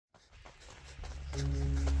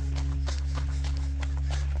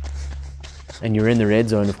And you're in the red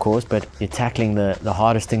zone, of course, but you're tackling the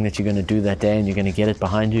hardest thing that you're going to do that day, and you're going to get it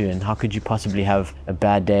behind you, and how could you possibly have a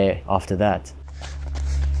bad day after that?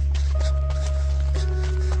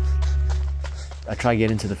 I try to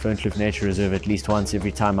get into the Fernkloof Nature Reserve at least once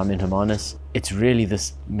every time I'm in Hermanus. It's really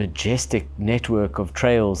this majestic network of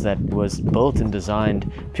trails that was built and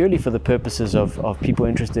designed purely for the purposes of people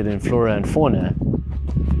interested in flora and fauna.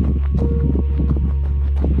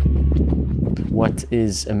 What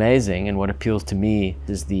is amazing and what appeals to me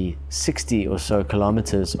is the 60 or so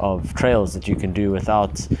kilometers of trails that you can do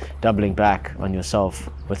without doubling back on yourself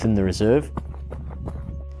within the reserve.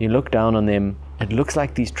 You look down on them, it looks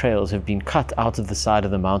like these trails have been cut out of the side of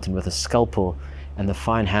the mountain with a scalpel and the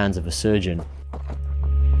fine hands of a surgeon.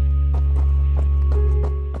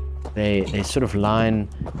 They sort of line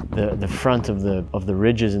the front of the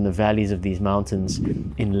ridges and the valleys of these mountains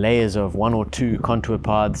in layers of 1 or 2 contour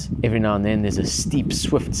paths. Every now and then there's a steep,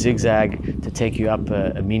 swift zigzag to take you up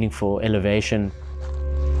a meaningful elevation.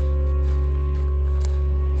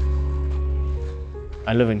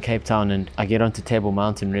 I live in Cape Town and I get onto Table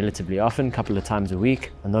Mountain relatively often, a couple of times a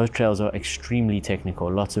week, and those trails are extremely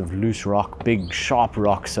technical. Lots of loose rock, big sharp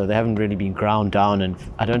rocks, so they haven't really been ground down, and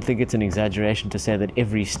I don't think it's an exaggeration to say that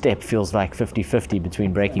every step feels like 50-50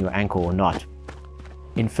 between breaking your ankle or not.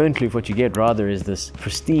 In Fernkloof, what you get rather is this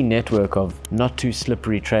pristine network of not too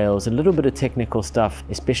slippery trails, a little bit of technical stuff,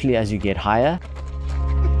 especially as you get higher.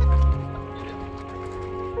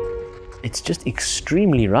 It's just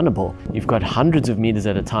extremely runnable. You've got hundreds of meters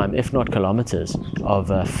at a time, if not kilometers,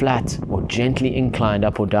 of flat or gently inclined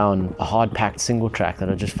up or down, a hard-packed single track that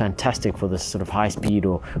are just fantastic for this sort of high speed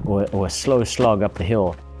or a slow slog up the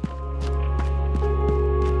hill.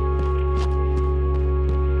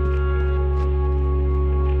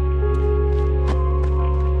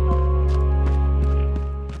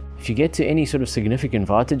 If you get to any sort of significant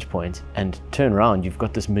vantage point and turn around, you've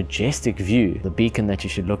got this majestic view. The beacon that you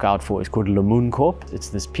should look out for is called Hermanus. It's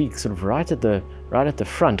this peak sort of right at the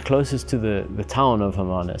front, closest to the town of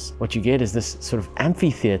Hermanus. What you get is this sort of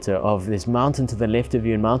amphitheater of this mountain to the left of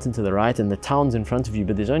you and mountain to the right, and the town's in front of you,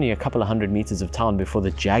 but there's only a couple of 100 meters of town before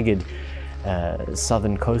the jagged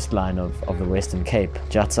southern coastline of the Western Cape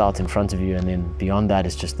juts out in front of you, and then beyond that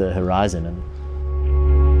is just the horizon. And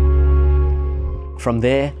from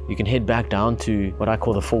there, you can head back down to what I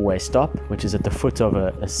call the 4-way stop, which is at the foot of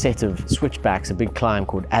a set of switchbacks, a big climb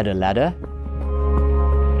called Adder Ladder.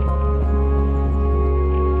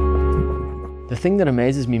 The thing that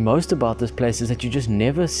amazes me most about this place is that you just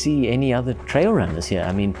never see any other trail runners here.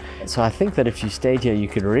 I mean, so I think that if you stayed here, you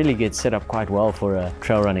could really get set up quite well for a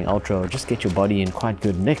trail running ultra, or just get your body in quite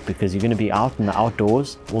good nick, because you're going to be out in the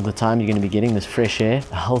outdoors all the time. You're going to be getting this fresh air,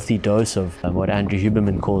 a healthy dose of what Andrew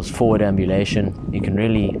Huberman calls forward ambulation. You can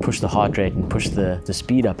really push the heart rate and push the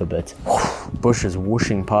speed up a bit. Bush is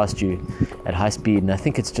whooshing past you at high speed, and I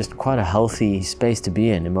think it's just quite a healthy space to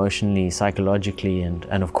be in, emotionally, psychologically,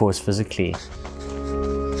 and of course physically.